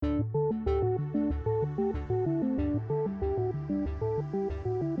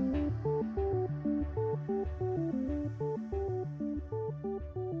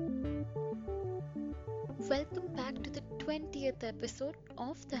another episode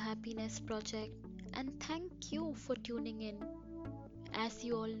of the Happiness Project, and thank you for tuning in. As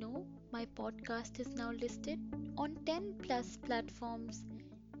you all know, my podcast is now listed on 10 plus platforms,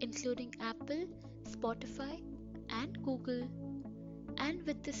 including Apple, Spotify, and Google. And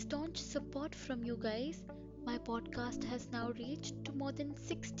with the staunch support from you guys, my podcast has now reached to more than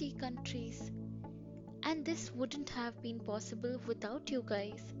 60 countries. And this wouldn't have been possible without you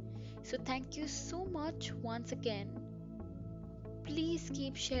guys. So thank you so much once again. Please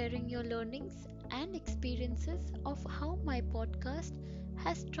keep sharing your learnings and experiences of how my podcast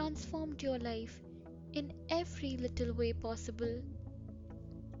has transformed your life in every little way possible.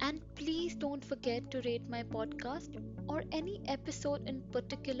 And please don't forget to rate my podcast or any episode in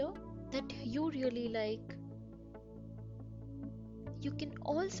particular that you really like. You can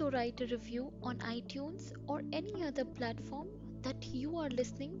also write a review on iTunes or any other platform that you are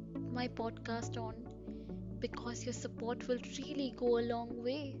listening my podcast on because your support will really go a long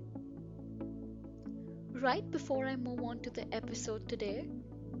way. Right before I move on to the episode today,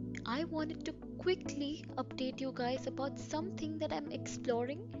 I wanted to quickly update you guys about something that I'm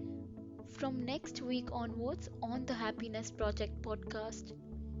exploring from next week onwards on the Happiness Project podcast.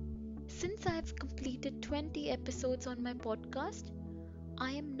 Since I've completed 20 episodes on my podcast,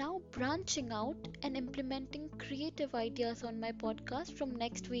 I am now branching out and implementing creative ideas on my podcast from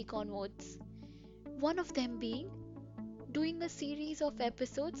next week onwards. One of them being doing a series of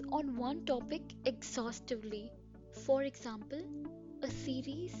episodes on one topic exhaustively. For example, a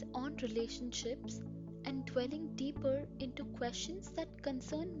series on relationships and dwelling deeper into questions that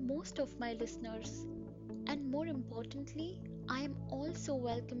concern most of my listeners. And more importantly, I am also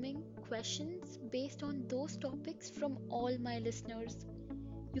welcoming questions based on those topics from all my listeners.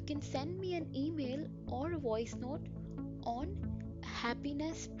 You can send me an email or a voice note on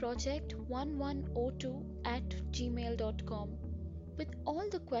happinessproject1102 at gmail.com with all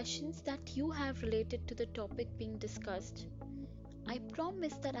the questions that you have related to the topic being discussed. I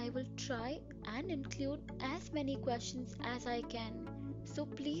promise that I will try and include as many questions as I can. So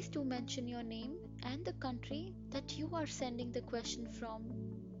please do mention your name and the country that you are sending the question from.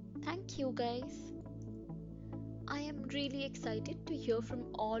 Thank you guys. I am really excited to hear from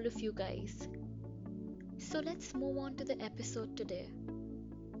all of you guys. So let's move on to the episode today.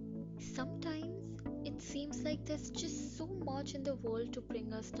 Sometimes it seems like there's just so much in the world to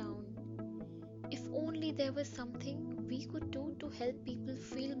bring us down. If only there was something we could do to help people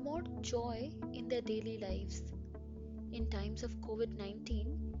feel more joy in their daily lives. In times of COVID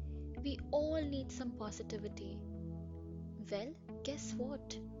 19, we all need some positivity. Well, guess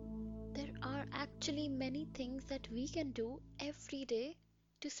what? There are actually many things that we can do every day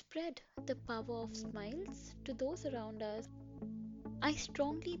to spread the power of smiles to those around us. I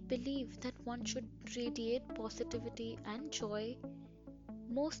strongly believe that one should radiate positivity and joy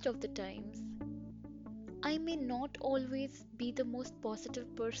most of the times. I may not always be the most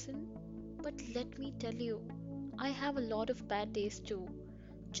positive person, but let me tell you, I have a lot of bad days too,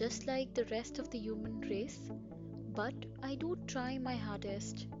 just like the rest of the human race, but I do try my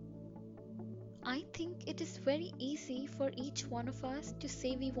hardest. I think it is very easy for each one of us to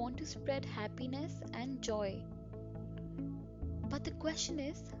say we want to spread happiness and joy. But the question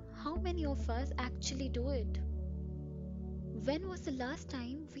is, how many of us actually do it? When was the last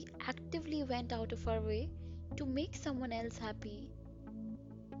time we actively went out of our way to make someone else happy?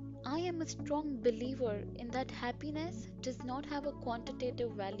 I am a strong believer in that happiness does not have a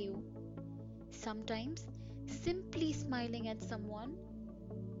quantitative value. Sometimes, simply smiling at someone,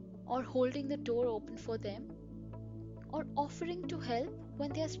 or holding the door open for them, or offering to help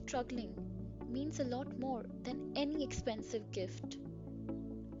when they are struggling means a lot more than any expensive gift.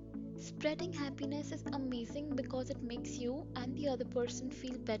 Spreading happiness is amazing because it makes you and the other person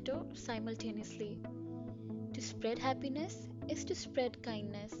feel better simultaneously. To spread happiness is to spread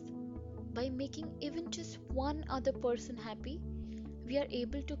kindness. By making even just one other person happy, we are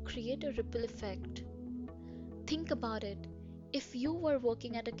able to create a ripple effect. Think about it. If you were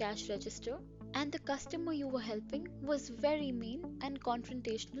working at a cash register and the customer you were helping was very mean and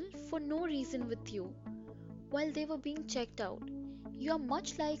confrontational for no reason with you while they were being checked out, you are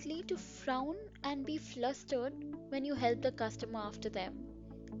much likely to frown and be flustered when you help the customer after them.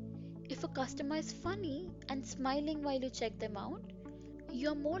 If a customer is funny and smiling while you check them out, you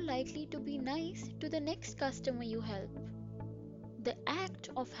are more likely to be nice to the next customer you help. The act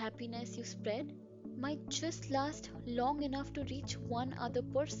of happiness you spread might just last long enough to reach one other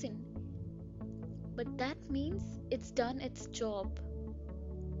person, but that means it's done its job.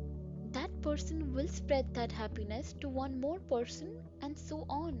 That person will spread that happiness to one more person, and so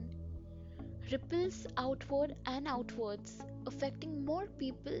on. Ripples outward and outwards. affecting more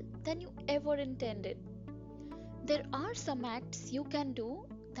people than you ever intended. There are some acts you can do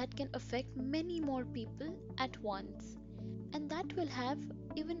that can affect many more people at once, and that will have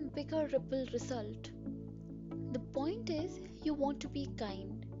even bigger ripple result. The point is you want to be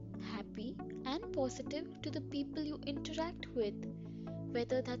kind, happy, and positive to the people you interact with,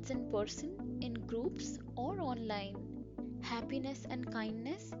 whether that's in person, in groups, or online. Happiness and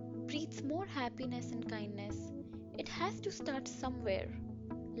kindness breeds more happiness and kindness. It has to start somewhere.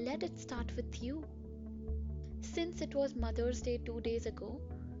 Let it start with you. Since it was Mother's Day 2 days ago,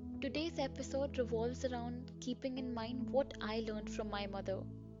 today's episode revolves around keeping in mind what I learned from my mother.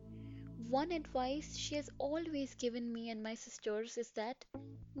 One advice she has always given me and my sisters is that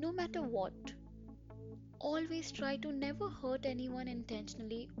no matter what, always try to never hurt anyone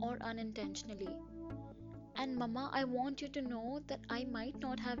intentionally or unintentionally. And Mama, I want you to know that I might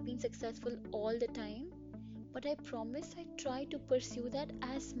not have been successful all the time, but I promise I try to pursue that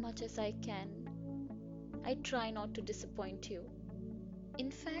as much as I can. I try not to disappoint you.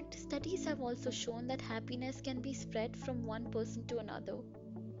 In fact, studies have also shown that happiness can be spread from one person to another.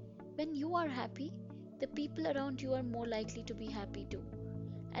 When you are happy, the people around you are more likely to be happy too.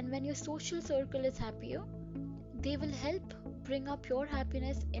 And when your social circle is happier, they will help bring up your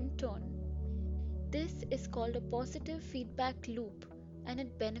happiness in turn. This is called a positive feedback loop and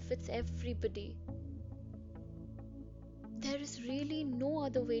it benefits everybody. There is really no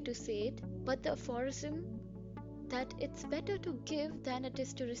other way to say it, but the aphorism that it's better to give than it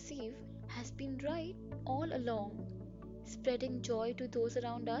is to receive has been right all along. Spreading joy to those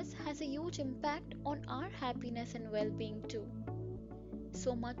around us has a huge impact on our happiness and well being too.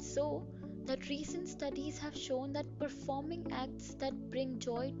 So much so that recent studies have shown that performing acts that bring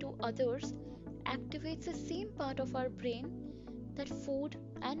joy to others activates the same part of our brain that food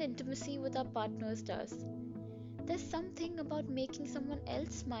and intimacy with our partners does. There's something about making someone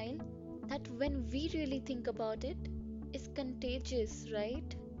else smile that, when we really think about it, is contagious,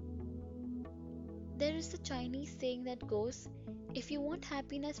 right? There is a Chinese saying that goes, if you want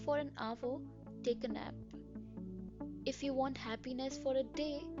happiness for an hour, take a nap. If you want happiness for a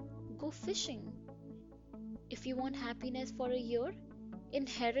day, go fishing. If you want happiness for a year,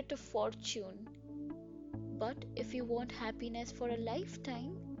 inherit a fortune. But if you want happiness for a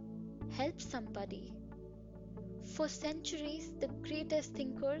lifetime, help somebody. For centuries, the greatest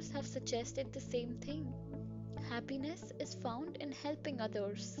thinkers have suggested the same thing. Happiness is found in helping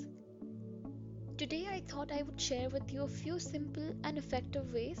others. Today, I thought I would share with you a few simple and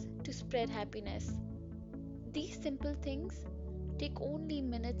effective ways to spread happiness. These simple things take only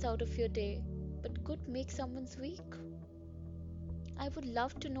minutes out of your day, but could make someone's week. I would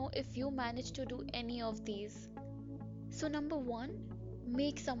love to know if you manage to do any of these. So, number one,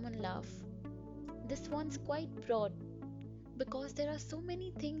 make someone laugh. This one's quite broad because there are so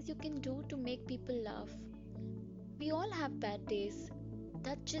many things you can do to make people laugh. We all have bad days.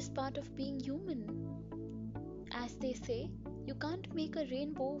 That's just part of being human. As they say, you can't make a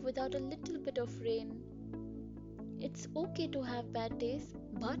rainbow without a little bit of rain. It's okay to have bad days,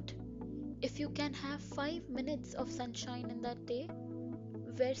 but if you can have 5 minutes of sunshine in that day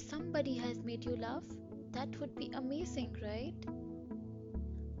where somebody has made you laugh, that would be amazing, right?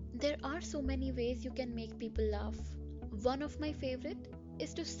 There are so many ways you can make people laugh. One of my favorite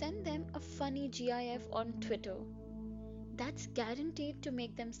is to send them a funny GIF on Twitter. That's guaranteed to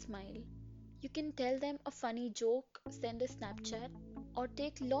make them smile. You can tell them a funny joke, send a Snapchat, or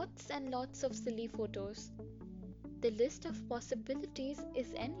take lots and lots of silly photos. The list of possibilities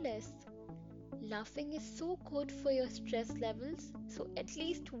is endless. Laughing is so good for your stress levels, so at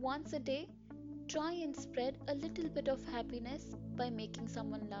least once a day, try and spread a little bit of happiness by making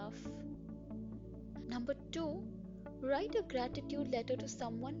someone laugh. Number two, write a gratitude letter to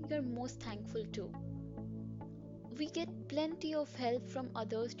someone you're most thankful to. We get plenty of help from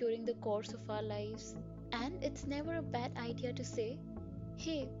others during the course of our lives, and it's never a bad idea to say,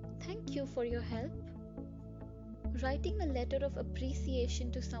 hey, thank you for your help. Writing a letter of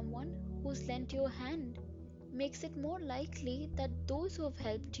appreciation to someone who's lent you a hand makes it more likely that those who have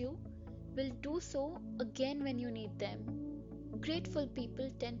helped you will do so again when you need them. Grateful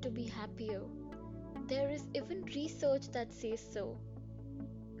people tend to be happier. There is even research that says so.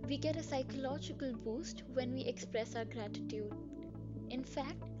 We get a psychological boost when we express our gratitude. In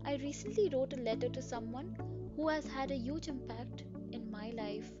fact, I recently wrote a letter to someone who has had a huge impact in my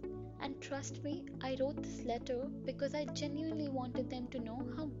life. And trust me, I wrote this letter because I genuinely wanted them to know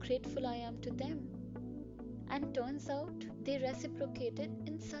how grateful I am to them. And turns out they reciprocated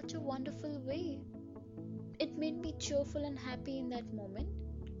in such a wonderful way. It made me cheerful and happy in that moment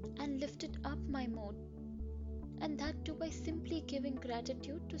and lifted up my mood. and that too by simply giving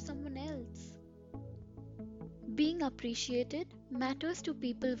gratitude to someone else. Being appreciated matters to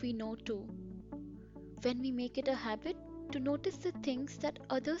people we know too. When we make it a habit to notice the things that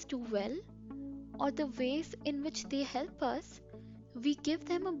others do well or the ways in which they help us, we give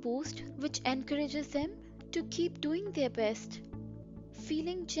them a boost which encourages them to keep doing their best.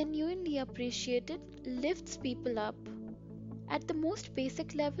 Feeling genuinely appreciated lifts people up. At the most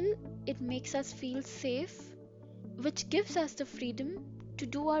basic level, it makes us feel safe, which gives us the freedom to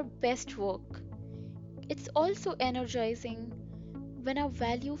do our best work. It's also energizing when our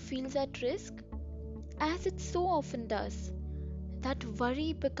value feels at risk, as it so often does. That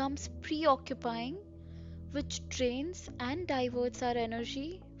worry becomes preoccupying, which drains and diverts our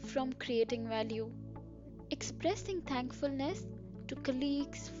energy from creating value. Expressing thankfulness to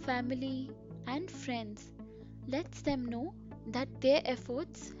colleagues, family, and friends lets them know that their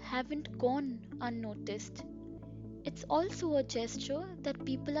efforts haven't gone unnoticed. It's also a gesture that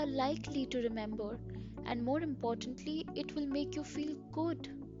people are likely to remember, and more importantly, it will make you feel good.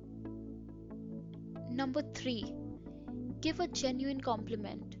 Number 3, give a genuine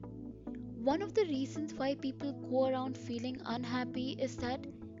compliment. One of the reasons why people go around feeling unhappy is that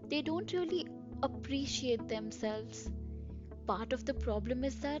they don't really appreciate themselves. Part of the problem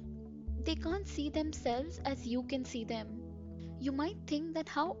is that they can't see themselves as you can see them. You might think that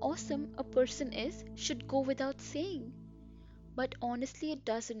how awesome a person is should go without saying, but honestly, it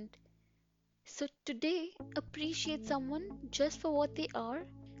doesn't. So, today, appreciate someone just for what they are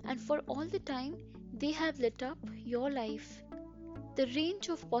and for all the time they have lit up your life. The range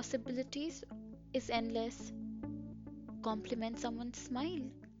of possibilities is endless. Compliment someone's smile,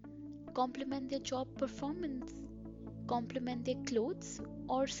 compliment their job performance, compliment their clothes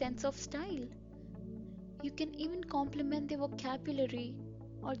or sense of style. You can even compliment their vocabulary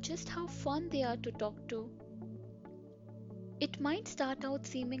or just how fun they are to talk to. It might start out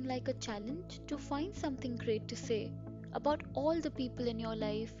seeming like a challenge to find something great to say about all the people in your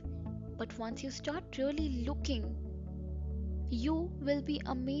life, but once you start really looking, you will be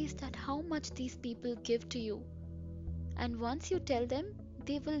amazed at how much these people give to you. And once you tell them,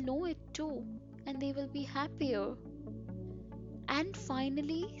 they will know it too, and they will be happier. And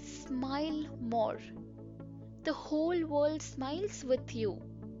finally, smile more. The whole world smiles with you.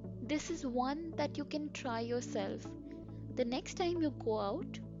 This is one that you can try yourself. The next time you go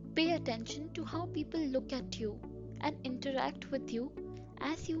out, pay attention to how people look at you and interact with you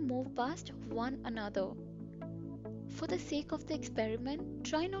as you move past one another. For the sake of the experiment,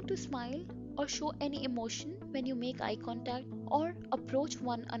 try not to smile or show any emotion when you make eye contact or approach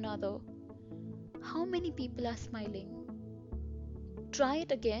one another. How many people are smiling? Try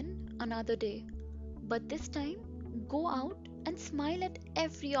it again another day, but this time go out and smile at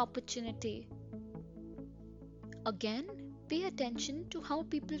every opportunity. Again, pay attention to how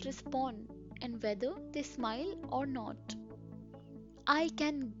people respond and whether they smile or not. I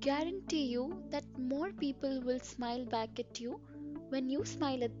can guarantee you that more people will smile back at you when you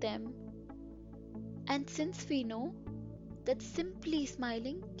smile at them. And since we know that simply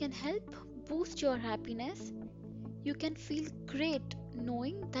smiling can help boost your happiness, you can feel great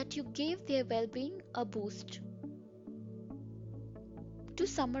knowing that you gave their well being a boost. To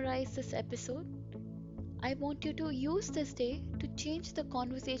summarize this episode, I want you to use this day to change the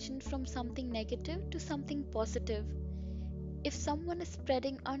conversation from something negative to something positive. If someone is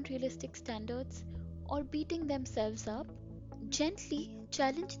spreading unrealistic standards or beating themselves up, gently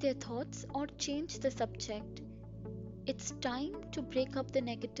challenge their thoughts or change the subject. It's time to break up the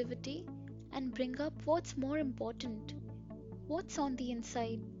negativity and bring up what's more important, what's on the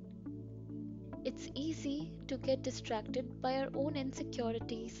inside. It's easy to get distracted by our own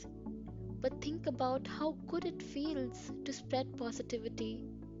insecurities, but think about how good it feels to spread positivity.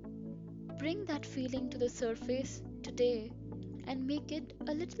 Bring that feeling to the surface today and make it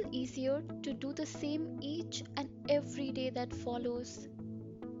a little easier to do the same each and every day that follows.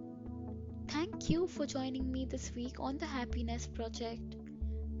 Thank you for joining me this week on the Happiness Project.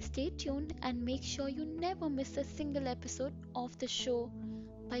 Stay tuned and make sure you never miss a single episode of the show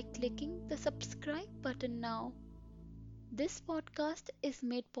by clicking the subscribe button now. This podcast is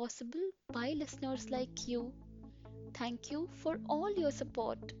made possible by listeners like you. Thank you for all your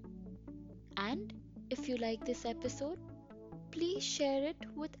support. And if you like this episode, please share it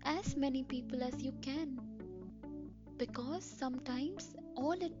with as many people as you can. Because sometimes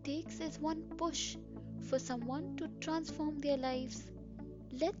all it takes is one push for someone to transform their lives.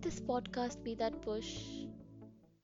 Let this podcast be that push.